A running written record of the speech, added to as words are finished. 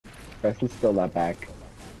Preston's still not back.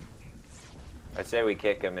 I'd say we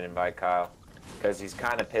kick him and invite Kyle. Because he's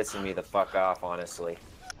kind of pissing me the fuck off, honestly.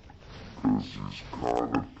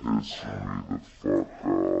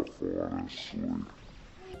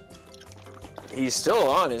 He's still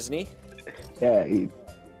on, isn't he? Yeah, He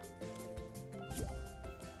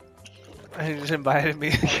just invited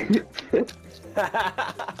me.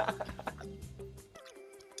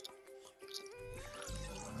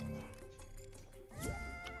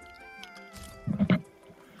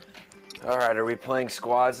 Alright, are we playing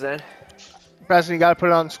squads then? Preston, you gotta put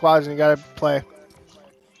it on squads and you gotta play.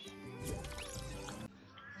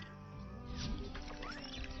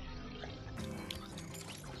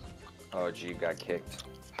 Oh, G got kicked.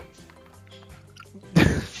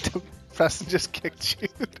 Preston just kicked you.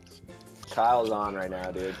 Kyle's on right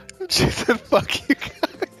now, dude. She said, fuck you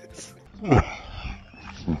guys.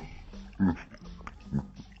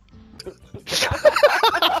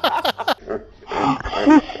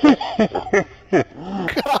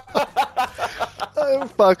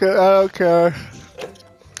 Fuck it, I don't care.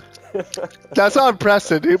 That's on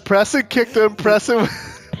Preston, dude. Preston kicked him, Preston. What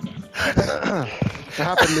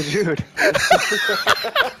happened to Jude?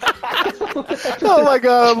 Oh my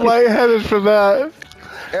god, I'm lightheaded from that.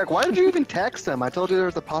 Eric, why did you even text him? I told you there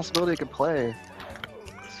was a possibility he could play.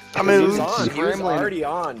 I mean, he was on. He was already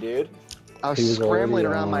on, dude. I was scrambling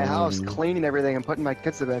around my house, cleaning everything and putting my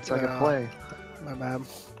kids to bed so I could play. My bad.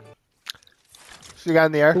 So you got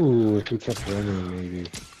in the air? Ooh, if he kept running, maybe.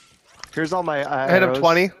 Here's all my I hit him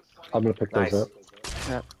 20. I'm gonna pick those up.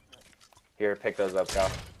 Yeah. Here, pick those up, Kyle.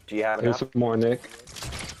 Do you have Here's enough? some more, Nick.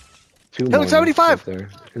 Two Hit more. him 75. Right there.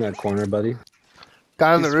 In that corner, buddy.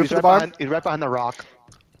 Got on the roof of the barn. He's right behind the rock.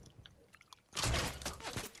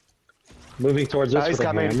 Moving towards us he's with a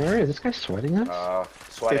got me. hammer. Is this guy sweating us?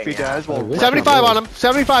 Sweating. If he does, well, Oh, 75 on him.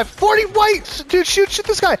 75. 40 white! Dude, shoot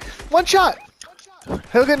this guy. One shot.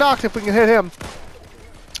 He'll get knocked if we can hit him.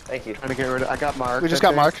 Thank you. trying to get rid of. I got marked. We just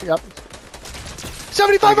I got think. marked. Yep.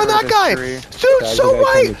 75 on that guy. Dude, Guys, so you guys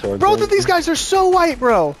white. coming towards Both us? of these guys are so white,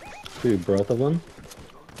 bro. Dude, both of them.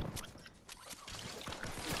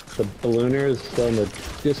 The ballooner is still in the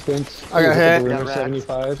distance. I got Ooh, hit. the Got ballooner wrecked.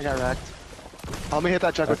 75. I got wrecked. Let me hit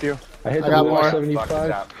that chug with you. I hit I the got ballooner more. Fuck 75.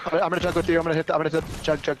 this out. I'm gonna chug with you. I'm gonna hit the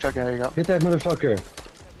chug. There you go. Hit that motherfucker.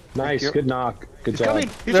 Nice, you. good knock. Good He's job. coming.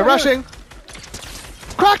 He's They're right here. rushing.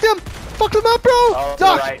 Cracked him. Fucked him up, bro. Oh, to the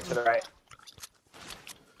Knock. right, to the right.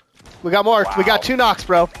 We got more. We Wow. got 2 knocks,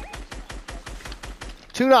 bro.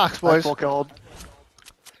 2 knocks, boys. Full killed.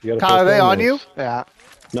 You gotta Kyle, are put they them on in. you? Yeah.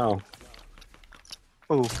 No.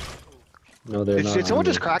 Ooh. No, they're not. Did someone on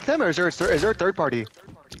just me. crack them, or is there a third party?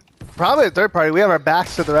 Probably a third party. We have our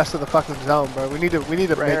backs to the rest of the fucking zone, bro. We need to make quick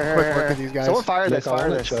Here, work here. of these guys. Someone fire this. Nick, I Fire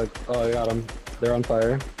wanna this. chug. Oh, I got them. They're on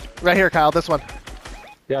fire. Right here, Kyle. This one.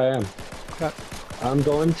 Yeah, I am. Okay. I'm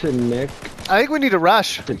going to Nick I think we need to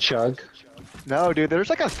rush. to chug. No, dude. There's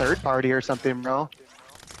like a third party or something, bro.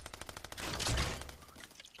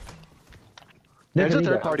 Nick, There's I a need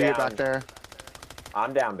third that. party down. back there.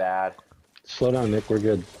 I'm down bad. Slow down, Nick. We're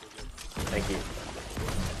good. Thank you.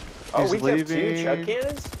 Oh, He's we have 2 leaving. chug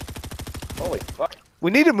cannons? Holy fuck.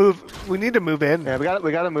 We need to move. We need to move in. Yeah,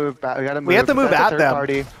 we gotta move back. We gotta move. We have to move That's a at third them.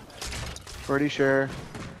 Party. Pretty sure.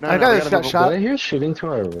 No, I no, got we this gotta shot. move- Did I hear shooting to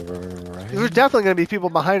our right? There's definitely gonna be people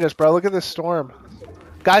behind us, bro. Look at this storm.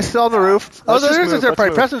 Guys still on the roof. Oh, Let's just there's a move, third let's party.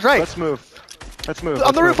 move. Preston's right. Let's move. Let's move.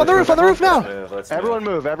 On the roof. On the roof. On the roof now. Let's Everyone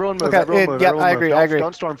move. Everyone move. Okay, Everyone in, move. yeah, everyone I move. agree, Don't, I agree.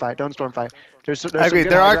 Don't storm fight. Don't storm fight. There's I some agree.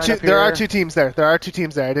 good There high are ground 2. up There are here. 2 teams there. There are 2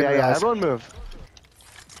 teams there. I didn't Yeah, yeah. realize. Everyone move.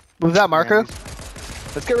 Move that marker.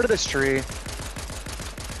 Let's get rid of this tree.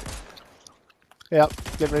 Yep.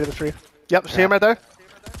 Getting rid of the tree. Yep. See him right there.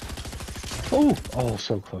 Oh,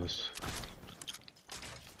 so close.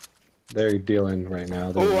 They're dealing right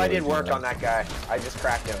now. Oh, I did work on that guy. I just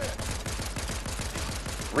cracked him.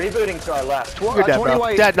 Rebooting to our left. You're dead, 20 bro.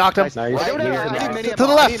 white. Dead. Knocked him. Nice. I don't have- Here, I need now. mini To ammo.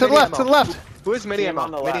 the I left. need To the mini left. To ammo. the left. Who is mini Team ammo?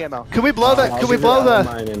 on the Mini left. ammo. Can we blow the? I'll Can we give blow you the?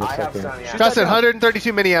 mine in a I have second. some, yeah. Justin,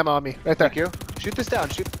 132 mini ammo on me. Right there. Thank you. Shoot this down.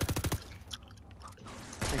 Shoot.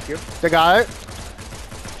 Thank you. They got it.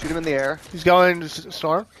 Shoot him in the air. He's going to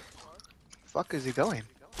storm. Fuck is he going?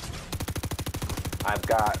 I've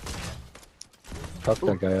got. Fuck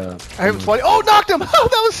that guy up. I hit him 20. Oh, knocked him. Oh,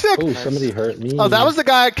 that was sick. Oh, somebody hurt me. Oh, that was the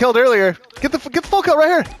guy I killed earlier. Get the full kill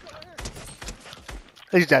right here.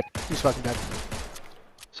 He's dead. He's fucking dead.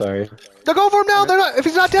 Sorry. They'll go for him now. They're not. If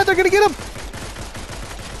he's not dead, they're gonna get him.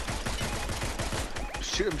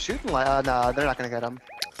 Shoot him. Shoot him. No, they're not gonna get him.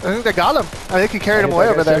 I think they got him. I think he carried him I away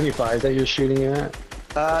hit over that guy there. 75 that you're shooting at.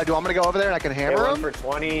 Do you want me to go over there and I can Hit hammer one him? for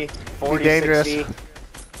 20, 40, dangerous. 60.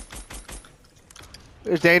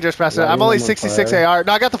 It's dangerous, Preston. Lighting I'm only them on 66 fire. AR.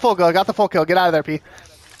 No, I got the full kill. I got the full kill. Get out of there, P.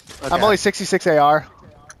 Okay. I'm only 66 AR.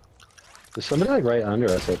 There's somebody like right under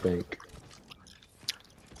us, I think.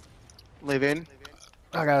 Leaving.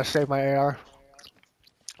 I gotta save my AR.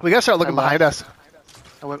 We gotta start looking behind us.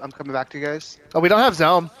 I'm coming back to you guys. Oh, we don't have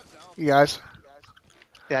zone. You guys.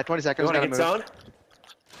 Yeah, 20 You seconds. want to Gotta hit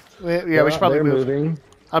move. zone? Yeah, we should probably They're move. moving.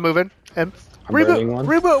 I'm moving. And I'm burning one.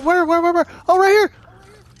 reboot. Where? Oh, right here.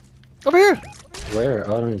 Over here. Where?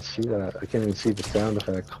 Oh, I don't even see that. I can't even see the sound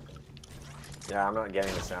effect. Yeah, I'm not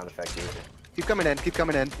getting the sound effect either. Keep coming in. Keep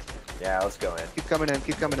coming in. Yeah, let's go in. Keep coming in.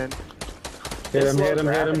 Keep coming in. Hit This him, low hit him,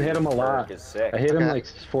 hit him, gravity hit him a perk lot. is sick. I hit him Okay. like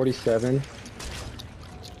 47.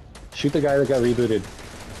 Shoot the guy that got rebooted.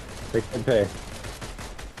 They can pay.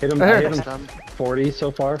 Hit him, I hit him Done. 40 so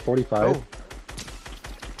far, 45. Oh.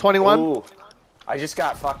 21. Ooh, I just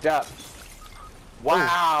got fucked up.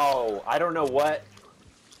 Wow, I don't know what.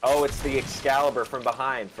 Oh, it's the Excalibur from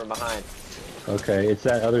behind. Okay, it's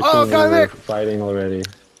that other Oh, team got we were it. fighting already.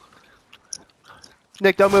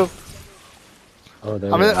 Nick, don't move. Oh,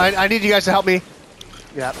 there I need you guys to help me.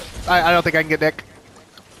 Yeah. I don't think I can get Nick.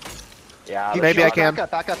 Yeah, Maybe I can.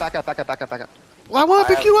 Back up. Well, I want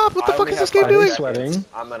to pick you up. What the fuck is this game doing? Sweating.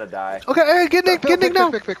 I'm gonna die. Okay, hey, get Nick now.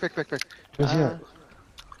 Pick. Where's he at?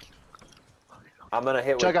 I'm gonna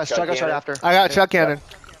hit with Chug us Chug right Cannon. after. I got a chuck cannon.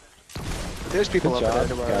 There's people Good over there. job,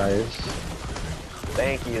 Don't worry. guys.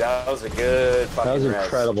 Thank you. That was a good fucking That was res.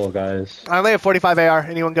 incredible, guys. I only have 45 AR.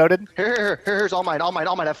 Anyone goaded? Here's all mine.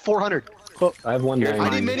 I have 400. I have Here's 190. I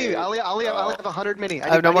mine. need mini. I only have 100 mini. I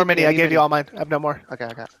have no more mini. I gave you all mine. I have no more. Okay.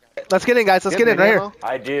 Let's get in, guys. Let's get in right here.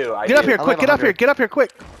 I do. Get up here, I quick. only Get have up here. 100. Get up here,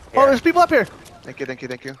 quick. Oh, Here. there's people up here. Thank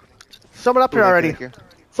you. Someone up here already. Thank you.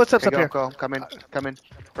 Footsteps Okay, up here. go. Come in.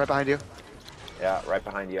 Right behind you. Yeah, right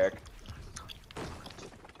behind you, Eric.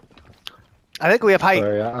 I think we have height.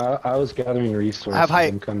 Sorry, I was gathering resources. I have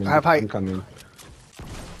height. I'm coming. I have height. I'm coming.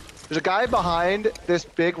 There's a guy behind this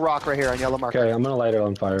big rock right here on yellow marker. Okay, I'm gonna light it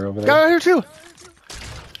on fire over Guy there. right here too.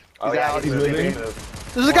 Oh He's yeah, out, he's he's moving. moving. He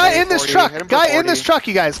moved. There's a guy in this 40, truck. hit him for Guy in 40. this truck,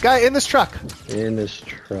 you guys. Guy in this truck. In this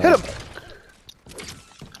truck. Hit him.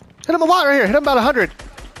 Hit him a lot right here. Hit him about 100.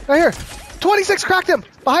 Right here. 26 cracked him.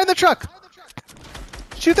 Behind the truck.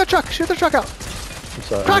 Shoot that truck. Shoot the truck out. I'm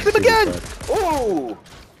sorry, Cracked him I'm again! Ooh!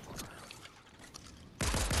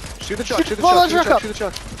 Shoot the truck. blow that truck up. Shoot the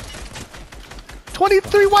truck.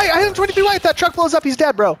 23 white. I hit him 23 white. If that truck blows up, he's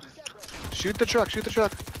dead, bro. Shoot the truck. It's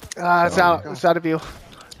out. It's out of view.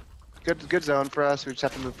 Good zone for us. We just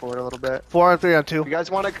have to move forward a little bit. 4 on 3 on 2. You guys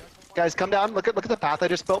want to? Guys, come down. Look at the path I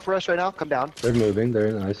just built for us right now. Come down. They're moving. They're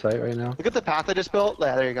in eyesight right now. Look at the path I just built.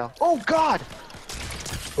 Yeah, there you go. Oh God!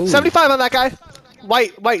 Ooh, 75 on that guy.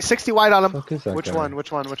 White. 60 white on him. fuck is that Which guy? one?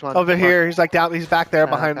 Which one? Over here. He's like down. He's back there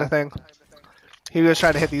behind okay. the thing. He was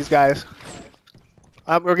trying to hit these guys.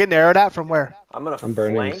 We're getting arrowed at from where? I'm gonna I'm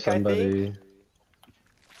burning flank, I think. somebody.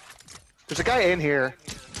 There's a guy in here.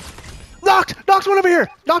 Knocked one over here.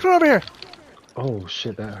 Knocked one over here. Oh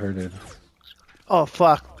shit, that hurted. Oh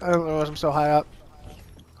fuck. I don't know. I'm so high up.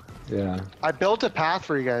 Yeah. I built a path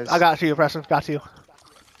for you guys. I got you, Preston. Got you.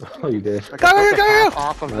 Oh, you did. Like, Got I here, built a got path here.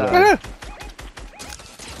 off of Right that. Right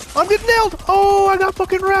here. I'm getting nailed. Oh, I got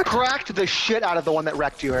fucking wrecked. Cracked the shit out of the one that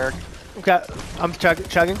wrecked you, Eric. Okay, I'm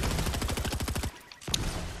chugging.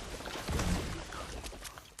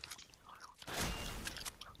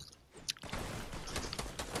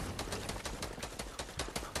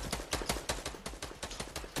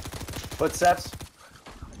 Footsteps.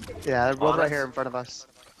 Yeah, they're both On right us. here in front of us.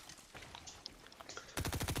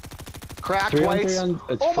 Cracked 3 on whites. 3 on.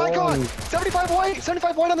 It's Oh my 4 God! on- 75 white!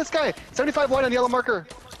 75 white on this guy! 75 white on the yellow marker.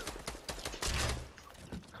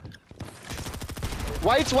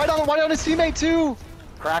 White on his teammate too.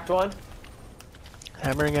 Cracked one.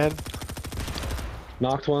 Hammering in.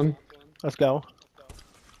 Knocked one. Let's go.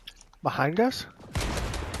 Behind us?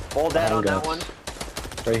 Full dead on that one.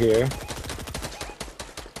 Right here.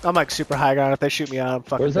 I'm like super high ground. If they shoot me out, I'm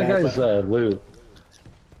fucking Where's that dead, guy's but- loot?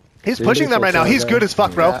 He's Did pushing he them right now. still He's try good that? as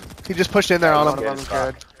fuck, bro. Yeah. He just pushed in there on He's him. One good of as them's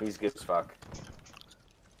fuck. good. He's good as fuck.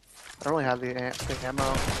 I don't really have the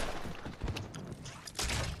ammo.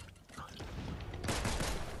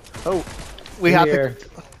 Oh, we In have here. to.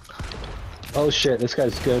 Oh shit, this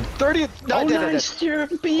guy's good. 30. No, You're a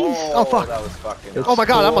beast. Oh, fuck. That was fucking. It's Oh my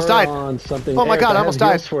God, I almost 4 died. On something. Oh my Eric, God, I have almost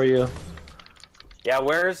died. heals for you. Yeah,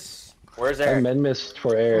 where's I have Eric? med mist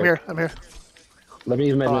for Eric. I'm here. Let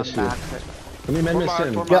me med mist you. We're Let me med mist marked.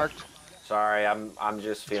 him. We're It's marked. Sorry, I'm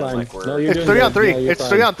just feeling fine. like we're No, you're It's doing 3 good. on 3. No, you're It's fine.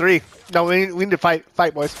 3 on 3. No, we need to fight,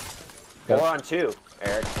 boys. 4 on 2.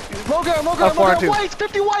 Eric. Logan, Oh, 4 on 2. white,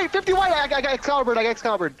 50 white. I got Excalibur.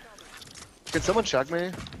 Can someone chug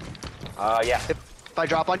me? Yeah. If I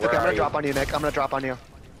drop on you, Where okay, I'm are gonna you? drop on you, Nick. I'm gonna drop on you.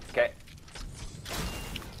 Okay.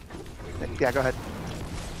 Yeah, go ahead.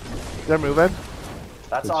 They're moving.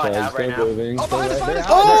 That's The all I Chad's have right still now. moving. Oh, behind us, They're behind us.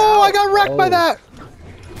 out, they're Oh, out. I got wrecked by Oh. that.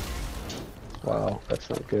 Wow, that's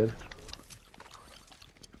not good.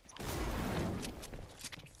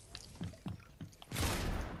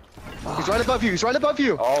 He's right above you. He's right above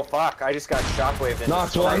you. Oh fuck! I just got shockwaved in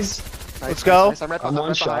Knocked the once. Nice, Let's go. Nice. I'm right, I'm I'm one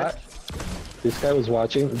right behind. shot. This guy was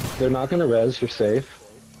watching. They're not gonna res. You're safe.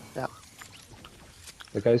 Yeah.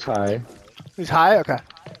 The guy's high. He's high. Okay.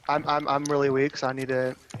 I'm really weak, so I need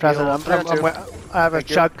to. President, I have a Thank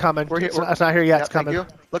you. chug coming. We're here- It's not here yet. Yep, It's coming. thank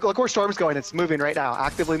you. Look where Storm's going. It's moving right now.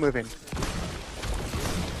 Actively moving.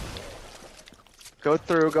 Go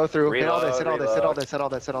through. Go through. Hit all this. Hit all this. Hit all this. Hit all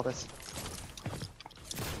this. Hit all this.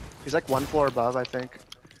 He's like one floor above, I think.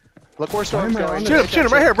 Look where Storm's Why am I going. on Shoot him! Shoot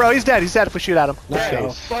him right here, bro. He's dead. He's dead if we shoot at him. Dead.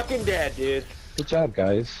 Nice. Fucking dead, dude. Good job,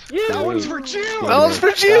 guys. Yeah, That one's for Jude. L's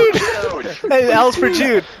for Jude. Hey, L's for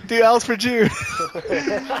Jude. Do L's for Jude.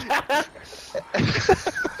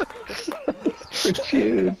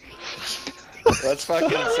 Dude. Let's fucking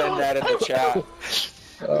send that in the chat.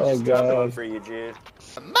 Oh Another one god. for you, Jude.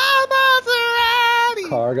 Mama's ready.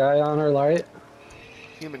 Car guy on our right.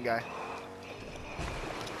 Human guy.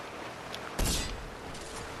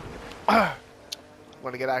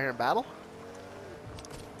 Want to get out here and battle?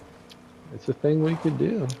 It's a thing we could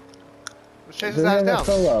do. Let's chase his Isn't ass that down.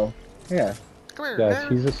 solo? Yeah. Come here. Yes,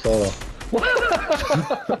 man. he's a solo.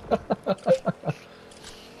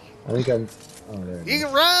 I think I'm. Oh, there. You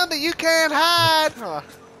can run, but you can't hide. Huh.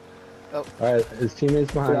 All right, his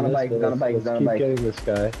teammates behind on a us. bike, but he's on a let's- bike, he's let's on a keep bike. getting this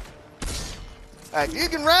guy. You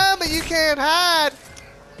can run, but you can't hide.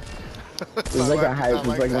 It's like a high, it's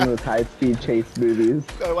like one of those high-speed chase movies.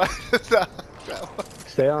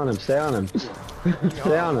 Stay on him. Stay on him.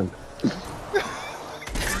 Stay on him.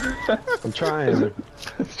 I'm trying.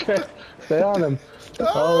 Stay on him.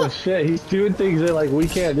 Oh shit, he's doing things that like we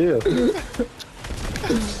can't do.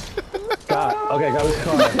 Got his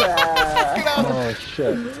car. Oh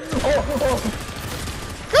shit.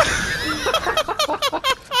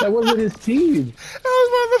 That wasn't his team. That was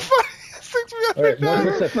one of the funniest things we Alright, ever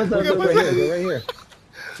done. no, right here, go right here.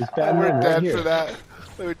 It's bad We're man right dead here. for that.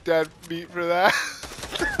 We're dead meat for that.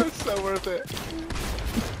 It's so worth it.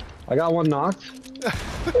 I got one knocked.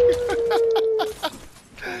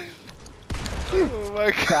 Oh my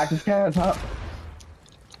god. Practice cat up top.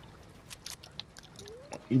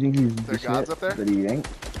 You think he's There the gods shit? up there? But he ain't.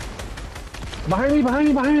 Behind me, behind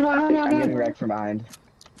me, behind me, behind me. I'm getting wrecked from behind.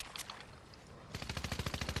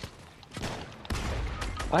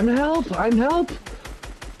 I'm help.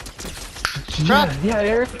 Crap. Yeah,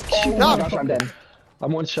 Eric. Oh No. my gosh, I'm dead.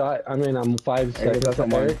 I'm one shot. I mean, I'm 5 There seconds goes up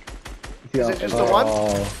someone. Eric. Is it just the one? Oh.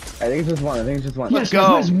 I think it's just one. I think it's just one. Let's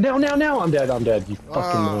Yes, go. Now. I'm dead. You fucking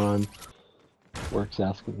Ah. moron. Work's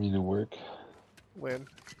asking me to work Win.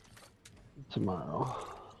 tomorrow.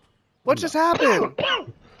 What just happened?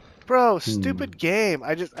 Bro, stupid game.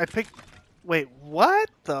 I picked. Wait, what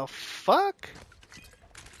the fuck?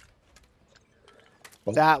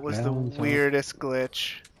 That was the Balance out. weirdest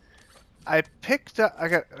glitch. I picked up. I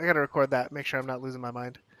gotta record that. Make sure I'm not losing my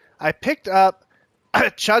mind. I picked up a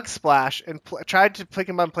Chug Splash and tried to pick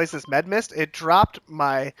him up and place this Med Mist. It dropped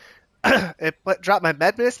my. Dropped my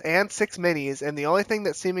Med Mist and 6 minis, and the only thing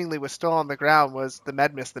that seemingly was still on the ground was the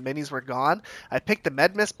Med Mist. The minis were gone. I picked the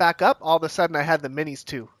Med Mist back up. All of a sudden, I had the minis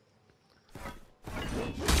too.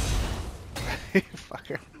 You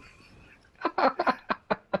fucker.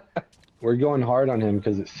 We're going hard on him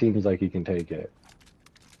because it seems like he can take it.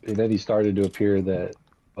 And then he started to appear that,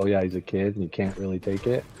 oh yeah, he's a kid and he can't really take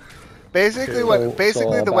it. Basically, So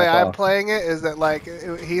the way back I'm off. playing it is that like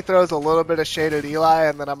he throws a little bit of shade at Eli,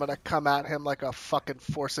 and then I'm gonna come at him like a fucking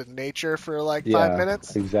force of nature for like 5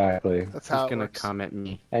 minutes. Exactly. That's how He's it gonna works. come at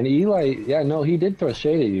me. And Eli, yeah, no, he did throw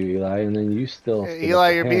shade at you, Eli, and then you still. Hey, stood Eli, up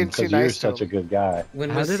to you're him being 'cause too You're nice to such a him. good guy.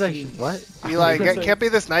 How did I? What? Eli, can't be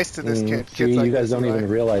this nice to this kid. See, Kids like you guys this, don't Eli. even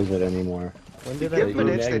realize it anymore. When did Give I? him an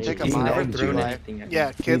inch, they nagged take you. a He mile. nagged you.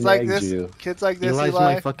 Yeah, kids like nagged this. you. Kids like this, Eli's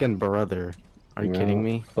Eli. my fucking brother. Are you No, kidding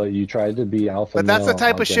me? But you tried to be alpha But that's the male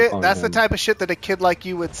type of shit. on That's the him. type of shit that a kid like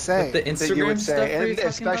you would say. The That you would Instagram stuff say, are you and talking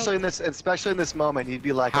especially in this moment, you'd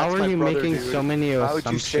be like, How "That's are my you brother, making dude. so many Why would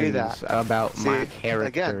you assumptions say that?" about See, my character?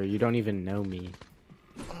 again. You don't even know me.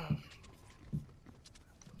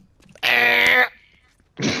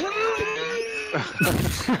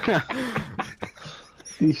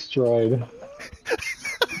 Destroyed.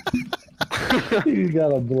 He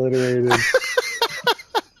got obliterated.